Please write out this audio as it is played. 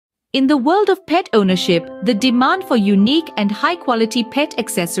In the world of pet ownership, the demand for unique and high-quality pet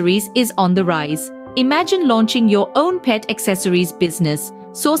accessories is on the rise. Imagine launching your own pet accessories business,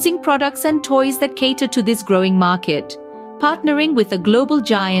 sourcing products and toys that cater to this growing market. Partnering with a global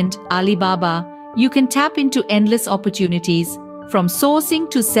giant, Alibaba, you can tap into endless opportunities. From sourcing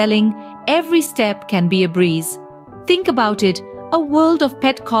to selling, every step can be a breeze. Think about it, a world of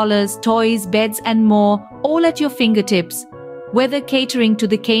pet collars, toys, beds and more, all at your fingertips. Whether catering to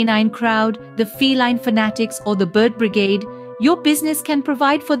the canine crowd, the feline fanatics or the bird brigade, your business can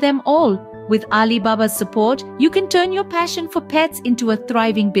provide for them all. With Alibaba's support, you can turn your passion for pets into a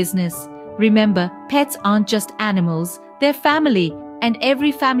thriving business. Remember, pets aren't just animals, they're family, and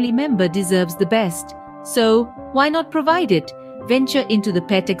every family member deserves the best. So, why not provide it? Venture into the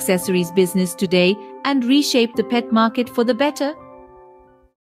pet accessories business today and reshape the pet market for the better.